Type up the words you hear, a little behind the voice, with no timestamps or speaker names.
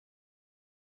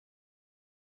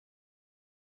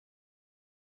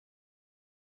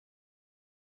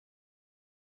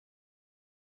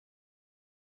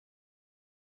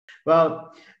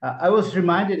Well, I was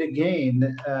reminded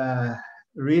again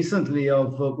recently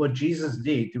of what Jesus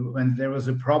did when there was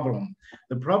a problem.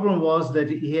 The problem was that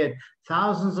he had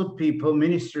thousands of people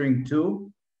ministering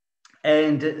to,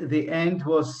 and the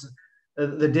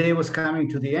day was coming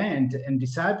to the end, and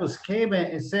disciples came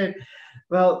and said,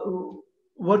 well,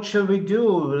 what shall we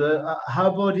do?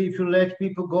 How about if you let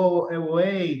people go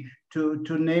away to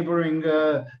neighboring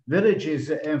villages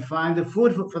and find the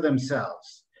food for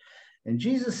themselves? And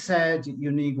Jesus said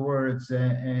unique words,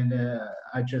 and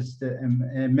I just am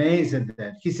amazed at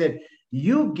that. He said,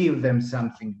 you give them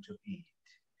something to eat.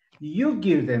 You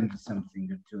give them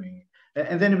something to eat.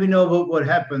 And then we know what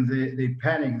happened. They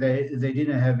panicked. They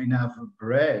didn't have enough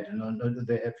bread.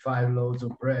 They had 5 loaves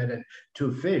of bread and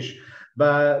 2 fish.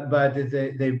 But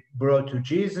they brought to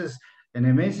Jesus, and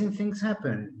amazing things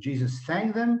happened. Jesus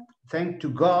thanked them, thanked to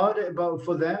God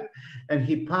for them, and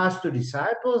he passed to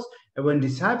disciples. And when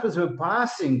disciples were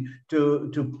passing to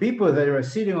people that were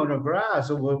sitting on the grass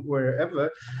or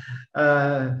wherever,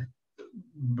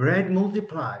 bread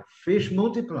multiplied, fish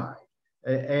multiplied,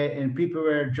 and people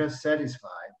were just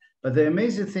satisfied. But the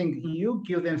amazing thing, you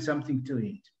give them something to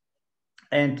eat.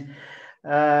 And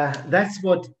that's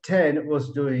what Ted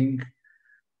was doing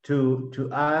to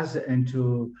us and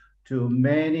to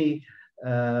many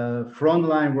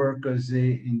frontline workers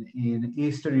in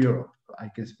Eastern Europe. I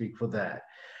can speak for that.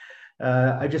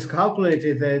 I just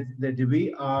calculated that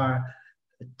we are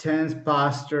 10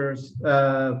 pastors,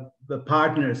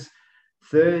 partners,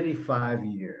 35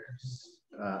 years.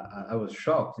 I was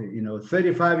shocked.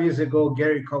 35 years ago,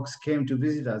 Gary Cox came to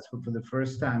visit us for the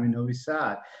first time in Novi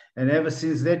Sad. And ever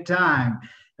since that time,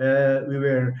 we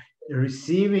were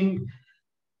receiving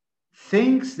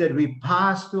things that we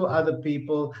passed to other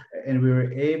people, and we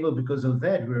were able, because of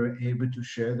that, we were able to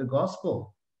share the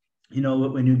gospel.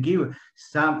 When you give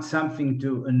something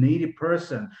to a needy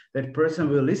person, that person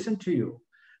will listen to you.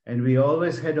 And we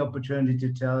always had opportunity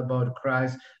to tell about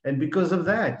Christ. And because of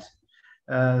that,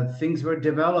 things were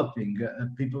developing.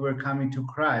 People were coming to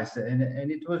Christ.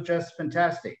 And it was just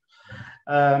fantastic.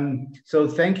 So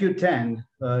thank you, Ten.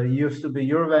 Used to be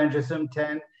your evangelism,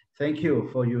 Ten. Thank you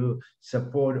for your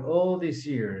support all these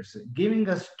years, giving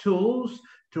us tools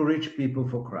to reach people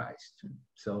for Christ.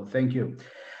 So thank you.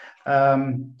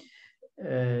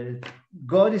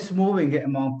 God is moving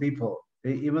among people,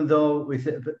 even though with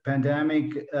the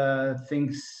pandemic,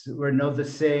 things were not the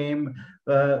same.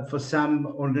 For some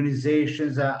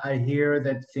organizations, I hear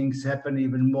that things happen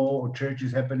even more, or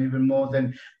churches happen even more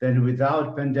than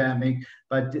without pandemic.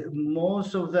 But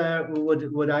most of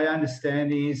what I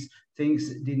understand is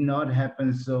things did not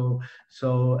happen so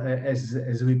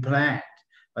as we planned.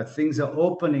 But things are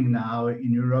opening now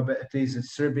in Europe, at least in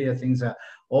Serbia, things are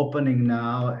opening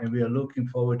now, and we are looking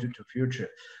forward to the future.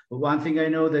 But one thing I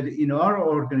know that in our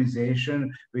organization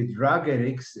with drug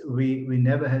addicts, we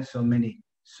never had so many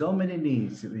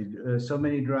needs with so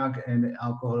many drug and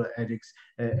alcohol addicts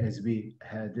as we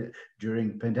had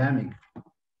during pandemic.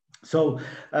 So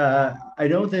I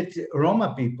know that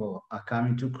Roma people are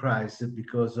coming to Christ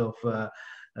because of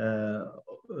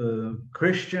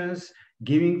Christians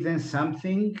giving them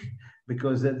something,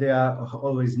 because they are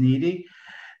always needy,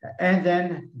 and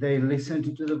then they listen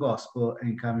to the gospel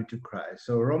and coming to Christ.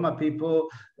 So Roma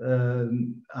people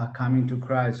are coming to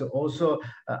Christ. Also,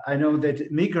 I know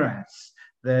that migrants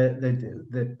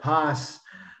that pass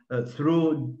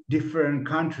through different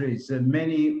countries,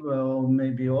 many, well,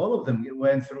 maybe all of them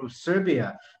went through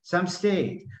Serbia. Some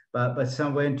stayed, but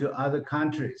some went to other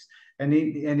countries. And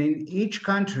in each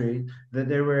country, that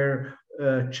there were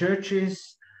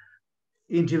churches,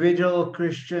 individual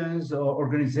Christians or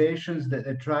organizations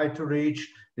that try to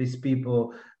reach these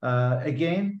people,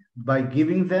 again, by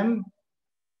giving them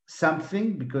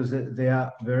something, because they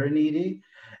are very needy.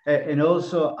 And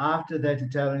also after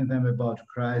that, telling them about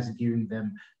Christ, giving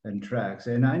them tracts.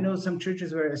 And I know some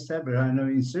churches were established. I know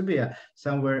in Serbia,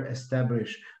 some were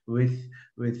established with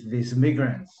these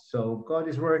migrants. So God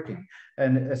is working.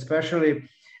 And especially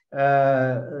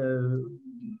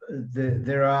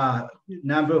there are a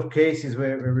number of cases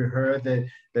where we heard that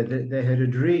they had a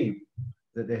dream,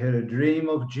 that they had a dream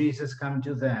of Jesus coming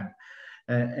to them.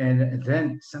 And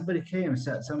then somebody came,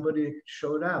 somebody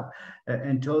showed up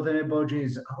and told them about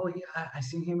Jesus. Oh yeah, I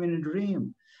seen him in a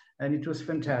dream. And it was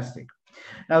fantastic.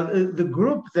 Now, the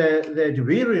group that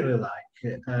we really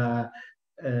like,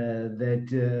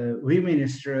 that we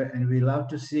minister and we love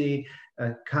to see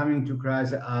coming to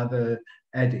Christ are the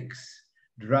addicts,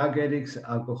 drug addicts,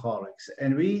 alcoholics.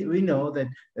 And we know that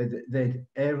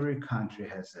every country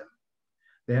has them.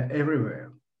 They're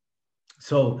everywhere.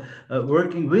 So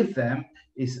working with them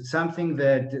is something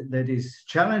that is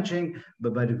challenging,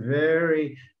 but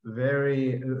very, very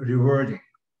rewarding.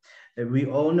 We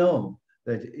all know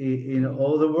that in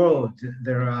all the world,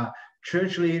 there are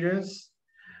church leaders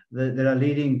that are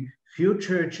leading few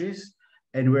churches,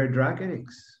 and we're drug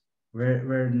addicts.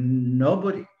 We're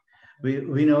nobody.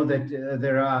 We know that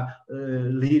there are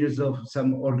leaders of some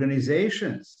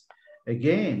organizations,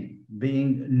 again, being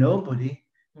nobody,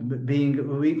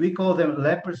 we call them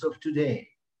lepers of today.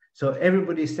 So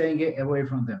everybody's staying away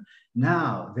from them.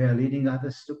 Now they are leading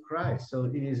others to Christ. So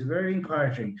it is very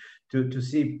encouraging to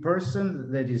see a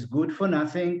person that is good for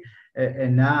nothing,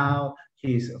 and now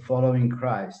he's following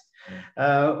Christ.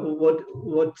 What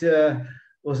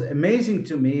was amazing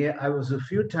to me, I was a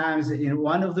few times in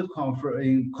one of the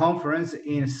conference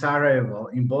in Sarajevo,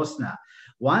 in Bosnia.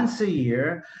 Once a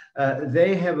year,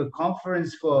 they have a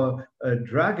conference for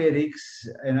drug addicts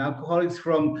and alcoholics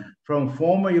from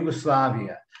former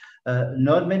Yugoslavia.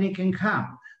 Not many can come,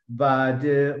 but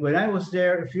when I was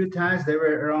there a few times, there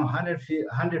were around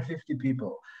 150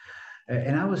 people.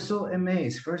 And I was so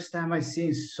amazed. First time I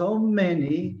seen so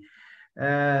many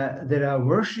that are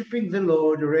worshiping the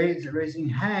Lord, raising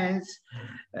hands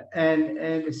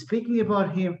and speaking about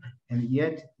Him, and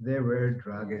yet there were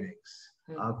drug addicts,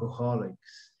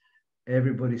 alcoholics.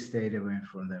 Everybody stayed away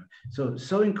from them.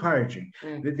 So encouraging.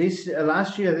 This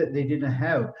last year they didn't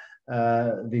have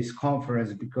this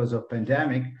conference because of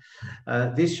pandemic.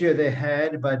 This year they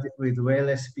had, but with way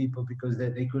less people, because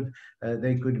they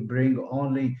could bring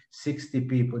only 60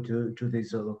 people to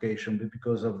this location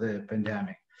because of the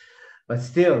pandemic. But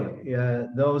still,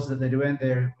 those that went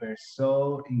there were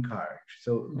so encouraged.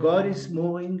 So God is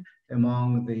moving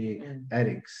among the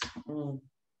addicts.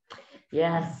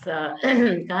 Yes,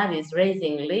 God is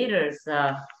raising leaders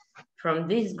from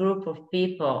this group of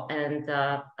people. And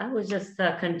I will just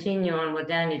continue on what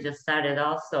Danny just started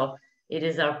also. It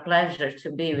is our pleasure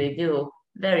to be with you.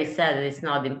 Very sad that it's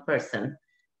not in person,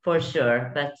 for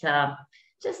sure. But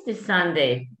just this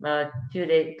Sunday, a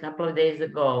couple of days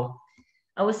ago,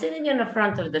 I was sitting in the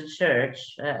front of the church,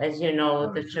 as you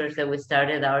know, the church that we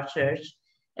started, our church.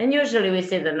 And usually we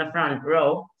sit in the front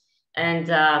row.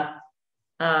 And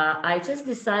I just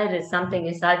decided something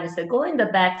inside me said, go in the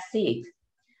back seat.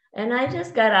 And I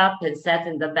just got up and sat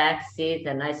in the back seat,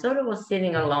 and I sort of was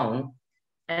sitting alone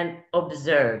and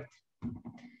observed.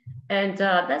 And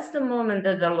that's the moment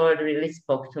that the Lord really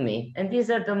spoke to me. And these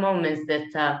are the moments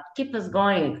that keep us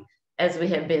going as we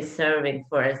have been serving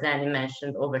for, as Danny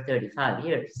mentioned, over 35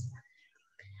 years.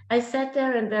 I sat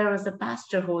there, and there was a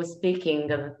pastor who was speaking,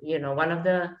 one of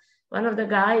the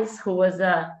guys who was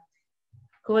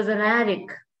an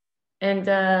addict and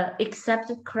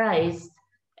accepted Christ.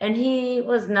 And he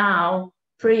was now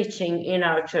preaching in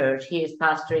our church. He is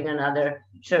pastoring another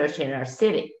church in our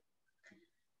city.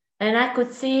 And I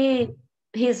could see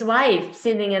his wife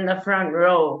sitting in the front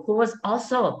row, who was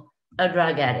also a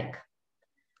drug addict.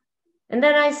 And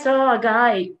then I saw a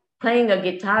guy playing a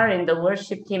guitar in the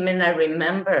worship team, and I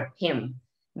remember him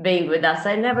being with us.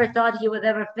 I never thought he would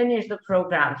ever finish the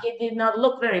program. He did not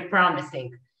look very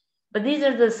promising. But these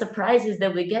are the surprises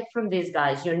that we get from these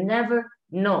guys. You never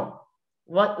know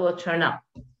what will turn up.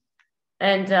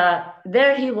 And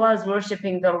there he was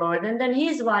worshiping the Lord. And then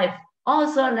his wife,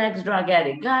 also an ex-drug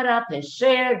addict, got up and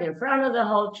shared in front of the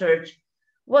whole church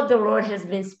what the Lord has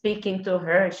been speaking to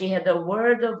her. She had a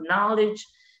word of knowledge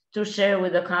to share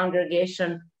with the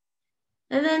congregation.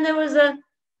 And then there was a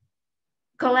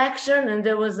collection, and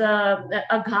there was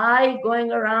a guy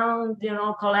going around,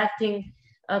 collecting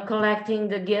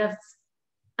the gifts.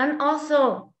 And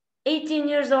also 18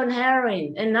 years on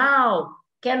heroin, and now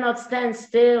cannot stand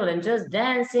still and just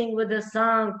dancing with the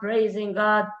song, praising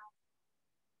God.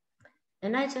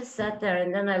 And I just sat there,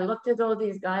 and then I looked at all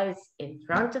these guys in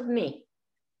front of me,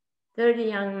 30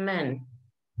 young men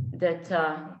that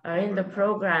are in the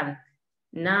program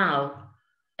now.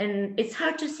 And it's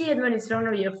hard to see it when it's in front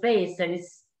of your face, and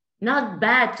it's not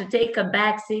bad to take a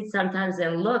back seat sometimes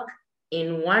and look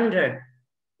in wonder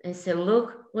and say,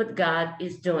 look what God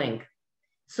is doing.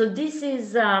 So this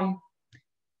is,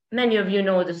 many of you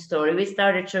know the story. We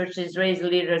started churches, raised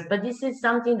leaders, but this is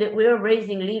something that we're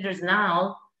raising leaders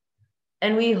now.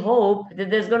 And we hope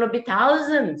that there's going to be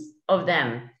thousands of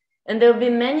them. And there'll be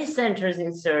many centers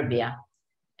in Serbia.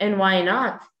 And why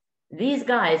not? These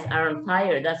guys are on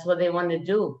fire. That's what they want to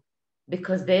do,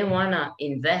 because they want to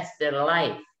invest their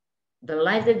life, the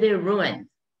life that they ruined.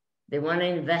 They want to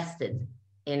invest it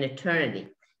in eternity.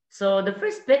 So the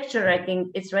first picture, I think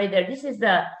it's right there. This is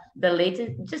the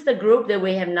latest, just the group that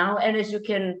we have now. And as you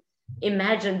can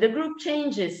imagine, the group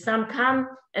changes. Some come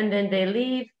and then they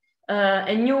leave,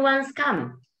 and new ones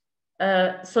come.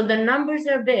 So the numbers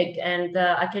are big, and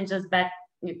I can just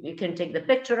you can take the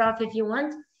picture off if you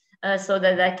want, so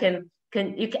that I can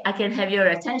have your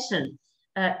attention.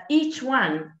 Each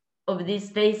one of these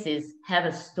faces have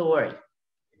a story.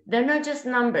 They're not just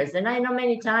numbers. And I know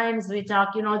many times we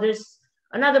talk, there's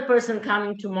another person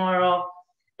coming tomorrow,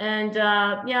 and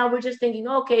we're just thinking,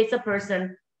 okay, it's a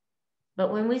person.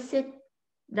 But when we sit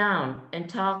down and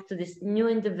talk to this new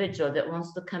individual that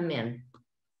wants to come in,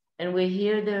 and we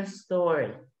hear their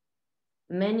story,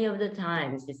 many of the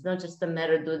times it's not just a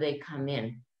matter do they come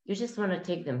in. You just want to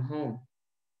take them home,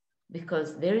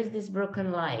 because there is this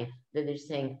broken life that they're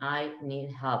saying, I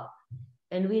need help.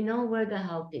 And we know where the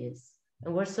help is.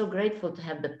 And we're so grateful to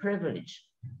have the privilege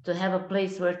to have a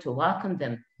place where to welcome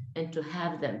them and to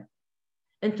have them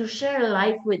and to share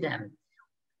life with them.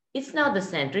 It's not the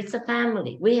center, it's a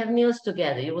family. We have meals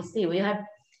together. You will see, we have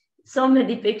so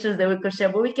many pictures that we could share,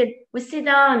 but we sit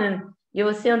down, and you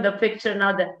will see on the picture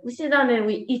now that we sit down and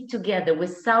we eat together. We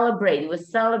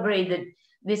celebrated.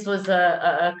 This was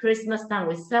a Christmas time.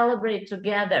 We celebrate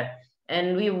together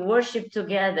and we worship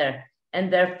together,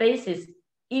 and their faces,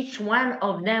 each one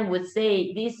of them would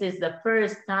say, this is the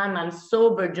first time I'm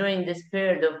sober during this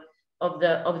period of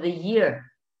the year.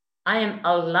 I am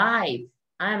alive.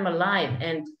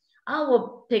 And I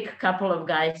will pick a couple of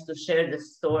guys to share the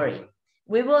story.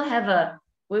 We will have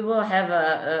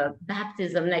a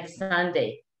baptism next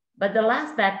Sunday, but the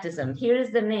last baptism, here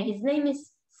is the name. His name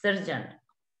is Srđan.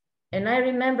 And I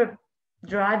remember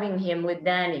driving him with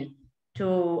Danny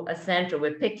to a center.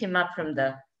 We picked him up from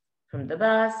the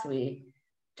bus. We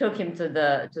took him to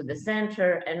the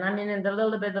center. And I mean, in the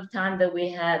little bit of time that we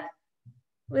had,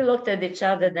 we looked at each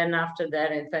other then after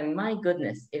that and thought, my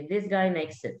goodness, if this guy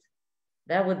makes it,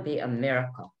 that would be a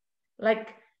miracle. Like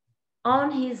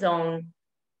on his own,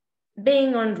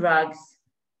 being on drugs,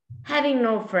 having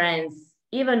no friends,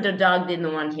 even the dog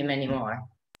didn't want him anymore.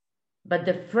 But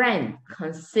the friend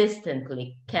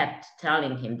consistently kept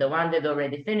telling him, the one that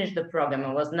already finished the program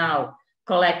and was now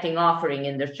collecting offering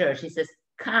in the church, he says,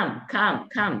 come.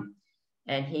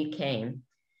 And he came.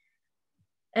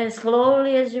 And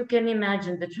slowly, as you can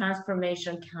imagine, the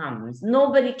transformation comes.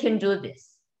 Nobody can do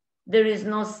this. There is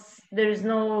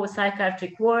no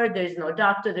psychiatric ward, there is no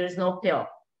doctor, there is no pill.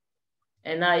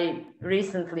 And I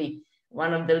recently,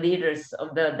 one of the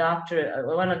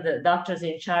doctors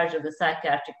in charge of the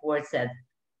psychiatric ward said,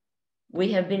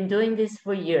 we have been doing this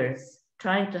for years,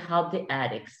 trying to help the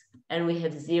addicts, and we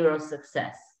have zero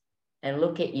success. And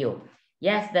look at you.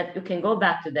 Yes, that you can go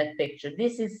back to that picture.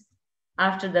 This is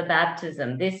after the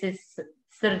baptism. This is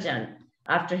Srđan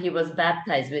after he was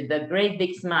baptized with a great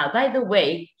big smile. By the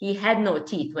way, he had no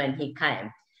teeth when he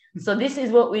came. So this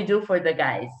is what we do for the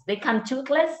guys. They come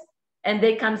toothless and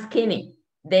they come skinny.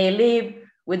 They live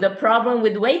with a problem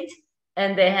with weight,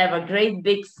 and they have a great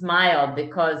big smile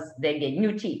because they get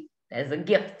new teeth as a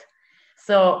gift.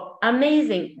 So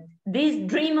amazing. This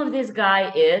dream of this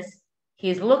guy is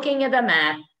he's looking at a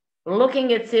map,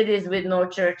 looking at cities with no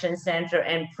church and center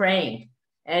and praying.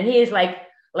 And he is like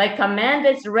a man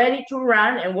that's ready to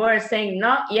run, and we're saying,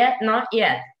 not yet,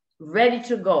 ready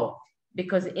to go.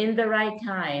 Because in the right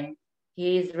time,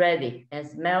 he is ready,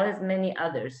 as well as many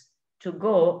others, to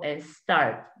go and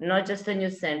start, not just a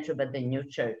new center, but the new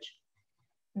church.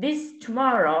 This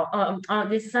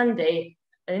this Sunday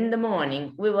in the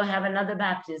morning, we will have another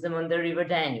baptism on the River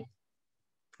Danube.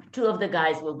 2 of the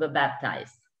guys will be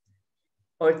baptized,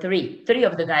 or three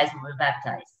of the guys will be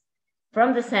baptized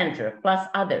from the center, plus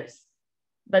others.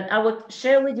 But I will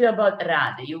share with you about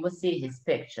Rade. You will see his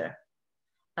picture.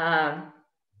 Rade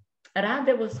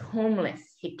was homeless.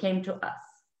 He came to us,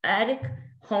 addict,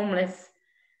 homeless,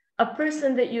 a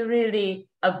person that you really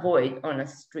avoid on a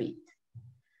street.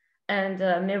 And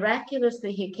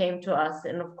miraculously, he came to us.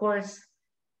 And of course,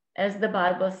 as the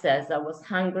Bible says, I was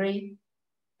hungry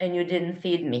and you didn't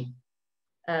feed me.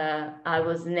 I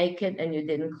was naked and you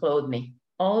didn't clothe me.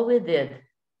 All we did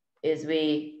is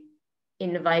we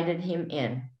invited him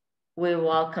in. We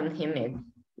welcomed him in.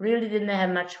 Really didn't have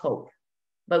much hope,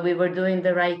 but we were doing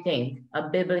the right thing, a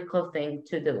biblical thing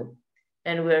to do.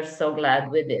 And we're so glad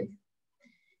we did.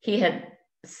 He had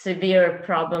severe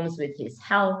problems with his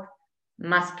health.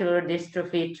 Muscular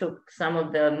dystrophy took some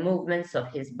of the movements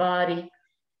of his body.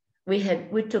 We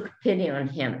took pity on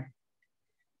him.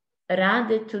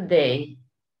 Rade today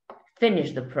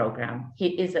finished the program. He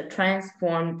is a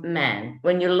transformed man.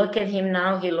 When you look at him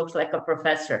now, he looks like a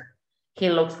professor. He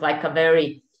looks like a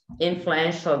very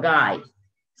influential guy.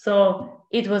 So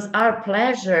it was our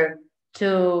pleasure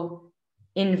to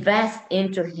invest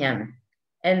into him.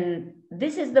 And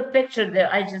this is the picture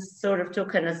that I just sort of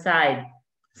took an aside.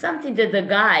 something that the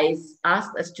guys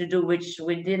asked us to do, which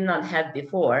we did not have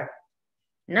before.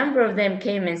 A number of them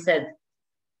came and said,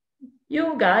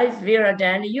 you guys, Vera,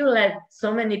 Danny, you led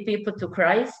so many people to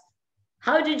Christ.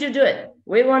 How did you do it?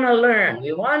 We want to learn.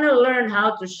 We want to learn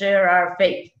how to share our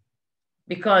faith.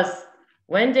 Because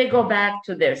when they go back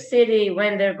to their city,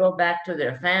 when they go back to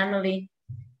their family,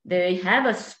 they have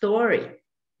a story.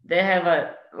 They have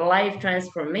a life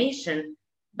transformation,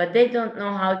 but they don't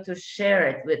know how to share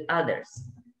it with others.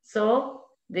 So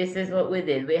this is what we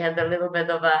did. We had a little bit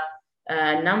of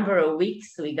a number of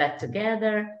weeks. We got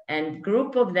together, and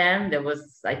group of them, there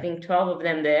was, I think, 12 of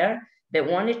them there, that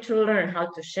wanted to learn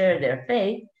how to share their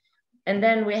faith. And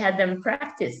then we had them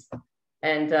practice.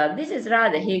 And this is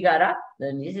Rade, he got up,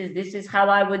 and this is how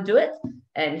I would do it.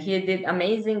 And he did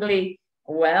amazingly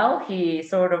well. He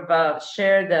sort of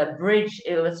shared the bridge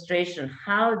illustration.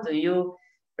 How do you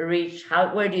reach,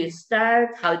 where do you start?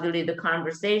 How do you lead the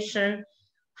conversation?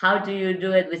 How do you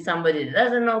do it with somebody that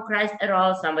doesn't know Christ at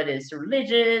all, somebody that's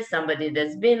religious, somebody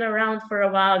that's been around for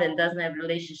a while and doesn't have a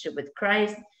relationship with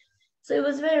Christ? So it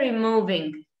was a very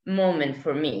moving moment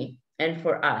for me and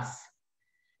for us.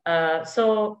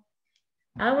 So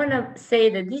I want to say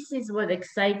that this is what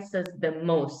excites us the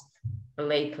most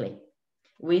lately.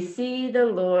 We see the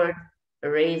Lord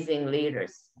raising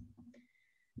leaders.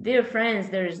 Dear friends,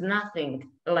 there is nothing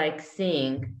like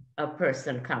seeing a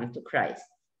person come to Christ.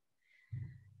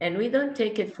 And we don't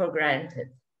take it for granted.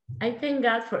 I thank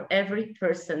God for every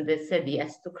person that said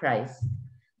yes to Christ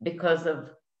because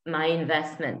of my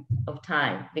investment of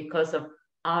time, because of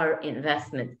our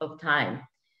investment of time.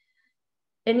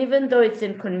 And even though it's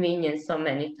inconvenient so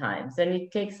many times, and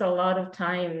it takes a lot of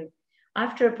time,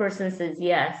 after a person says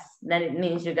yes, then it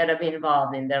means you gotta be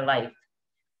involved in their life.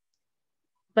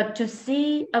 But to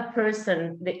see a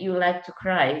person that you led to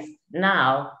Christ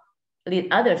now lead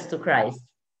others to Christ,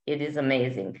 it is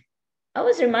amazing. I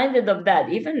was reminded of that,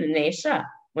 even Nesha,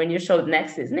 when you showed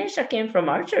Nexus. Nesha came from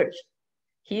our church.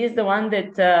 He is the one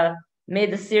that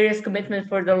made a serious commitment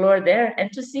for the Lord there.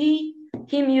 And to see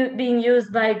him being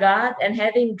used by God and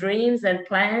having dreams and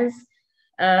plans.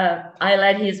 I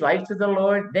led his wife to the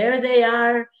Lord. There they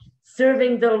are,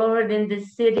 serving the Lord in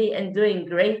this city and doing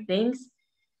great things.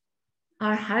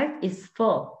 Our heart is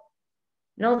full,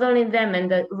 not only them, and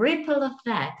the ripple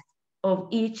effect of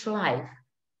each life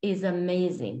is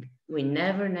amazing. We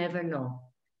never know.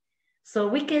 So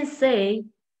we can say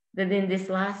that in this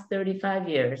last 35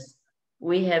 years,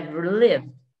 we have lived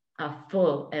a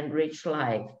full and rich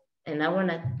life. And I want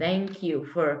to thank you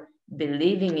for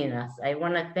believing in us. I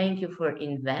want to thank you for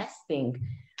investing,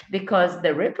 because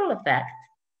the ripple effect,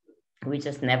 we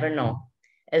just never know.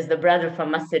 As the brother from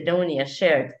Macedonia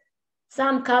shared,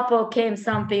 some couple came,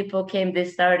 some people came, they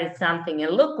started something,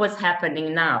 and look what's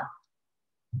happening now.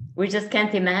 We just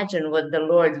can't imagine what the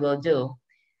Lord will do.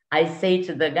 I say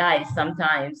to the guys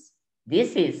sometimes,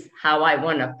 this is how I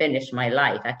want to finish my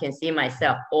life. I can see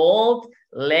myself old,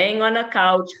 laying on a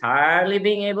couch, hardly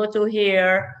being able to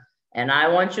hear. And I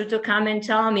want you to come and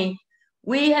tell me,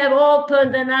 we have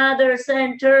opened another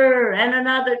center and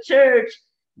another church.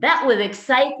 That would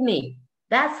excite me.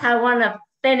 That's how I want to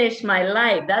finish my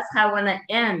life. That's how I want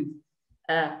to end.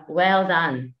 Well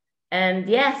done. And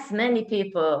yes, many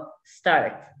people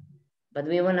start, but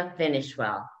we want to finish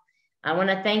well. I want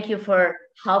to thank you for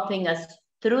helping us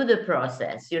through the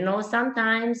process. You know,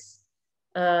 sometimes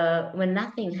when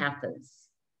nothing happens,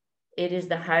 it is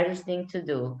the hardest thing to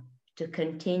do, to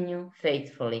continue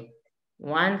faithfully,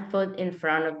 one foot in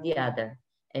front of the other,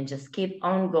 and just keep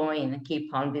on going and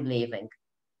keep on believing.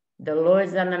 The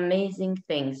Lord's done amazing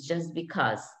things just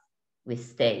because we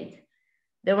stayed.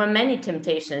 There were many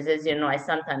temptations, as you know, I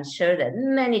sometimes share that,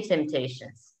 many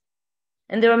temptations.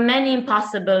 And there were many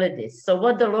impossibilities. So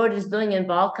what the Lord is doing in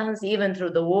Balkans, even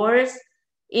through the wars,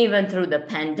 even through the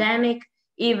pandemic,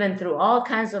 even through all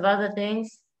kinds of other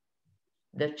things,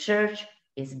 the church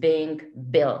is being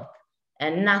built,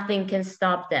 and nothing can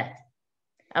stop that.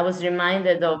 I was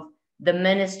reminded of the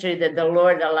ministry that the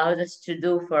Lord allowed us to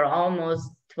do for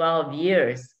almost 12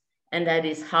 years, and that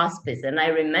is hospice. And I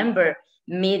remember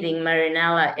meeting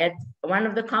Marinella at one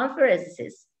of the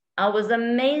conferences. I was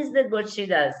amazed at what she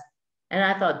does. And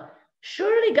I thought,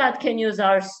 surely God can use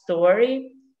our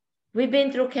story. We've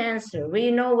been through cancer.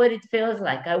 We know what it feels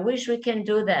like. I wish we can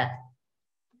do that.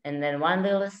 And then one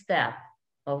little step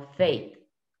of faith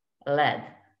led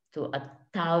to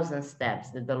 1,000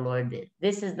 steps that the Lord did.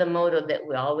 This is the motto that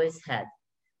we always had.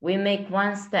 We make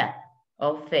one step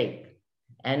of faith,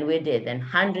 and we did. And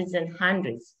hundreds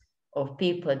of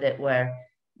people that were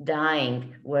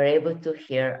dying were able to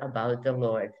hear about the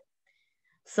Lord.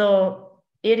 So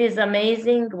It is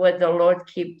amazing what the Lord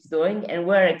keeps doing, and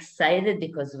we're excited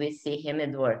because we see him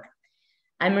at work.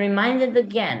 I'm reminded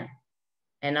again,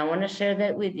 and I want to share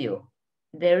that with you.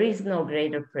 There is no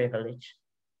greater privilege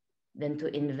than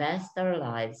to invest our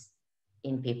lives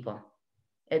in people.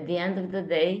 At the end of the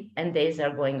day, and days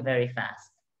are going very fast.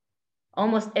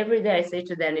 Almost every day I say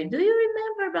to Danny, do you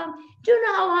remember, Mom? Do you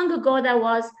know how long ago that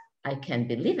was? I can't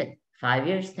believe it. 5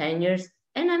 years, 10 years,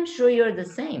 and I'm sure you're the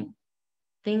same.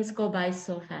 Things go by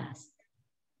so fast.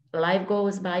 Life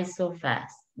goes by so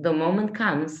fast. The moment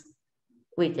comes,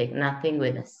 we take nothing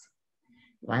with us.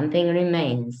 One thing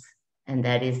remains, and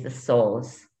that is the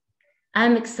souls.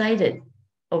 I'm excited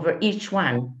over each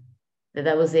one that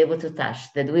I was able to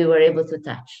touch, that we were able to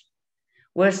touch.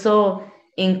 We're so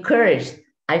encouraged.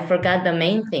 I forgot the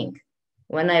main thing.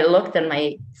 When I looked at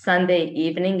my Sunday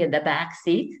evening in the back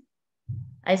seat,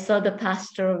 I saw the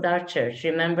pastor of our church.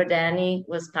 Remember, Danny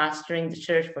was pastoring the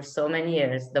church for so many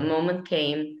years. The moment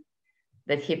came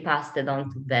that he passed it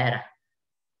on to Vera.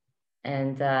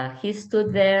 And he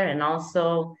stood there and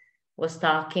also was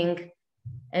talking.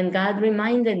 And God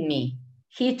reminded me,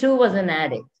 he too was an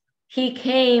addict. He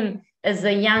came as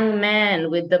a young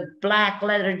man with the black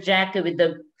leather jacket, with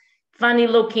the funny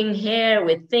looking hair,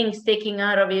 with things sticking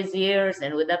out of his ears,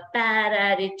 and with a bad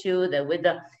attitude, and with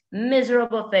a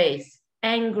miserable face,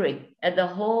 angry at the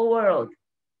whole world.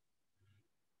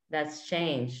 That's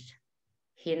changed.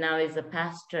 He now is a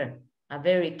pastor, a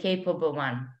very capable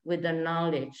one, with the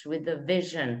knowledge, with the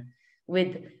vision,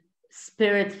 with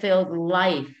spirit-filled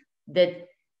life that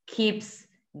keeps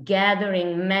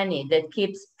gathering many, that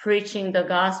keeps preaching the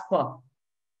gospel.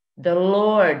 The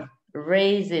Lord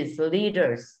raises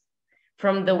leaders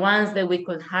from the ones that we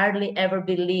could hardly ever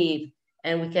believe,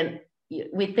 and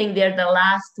we think they're the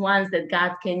last ones that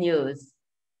God can use.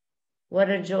 What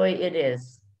a joy it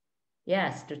is,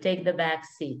 yes, to take the back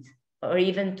seat, or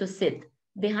even to sit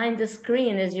behind the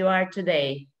screen as you are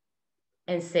today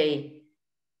and say,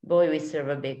 boy, we serve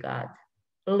a big God.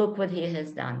 Look what he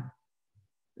has done.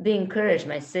 Be encouraged,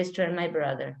 my sister and my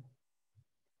brother.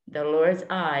 The Lord's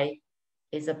eye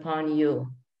is upon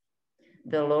you.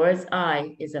 The Lord's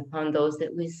eye is upon those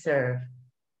that we serve,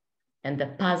 and the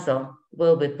puzzle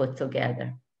will be put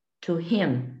together. To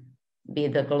him be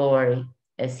the glory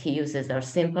as he uses our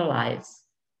simple lives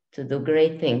to do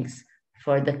great things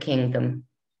for the kingdom.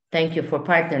 Thank you for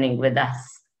partnering with us.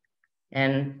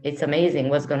 And it's amazing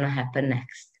what's going to happen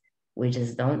next. We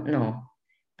just don't know,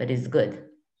 but it's good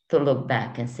to look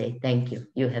back and say, thank you.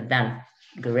 You have done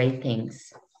great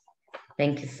things.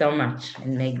 Thank you so much.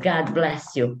 And may God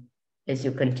bless you as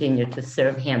you continue to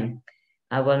serve him.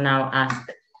 I will now ask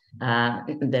I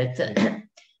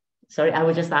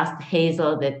will just ask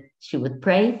Hazel that she would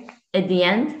pray at the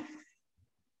end.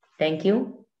 Thank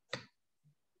you.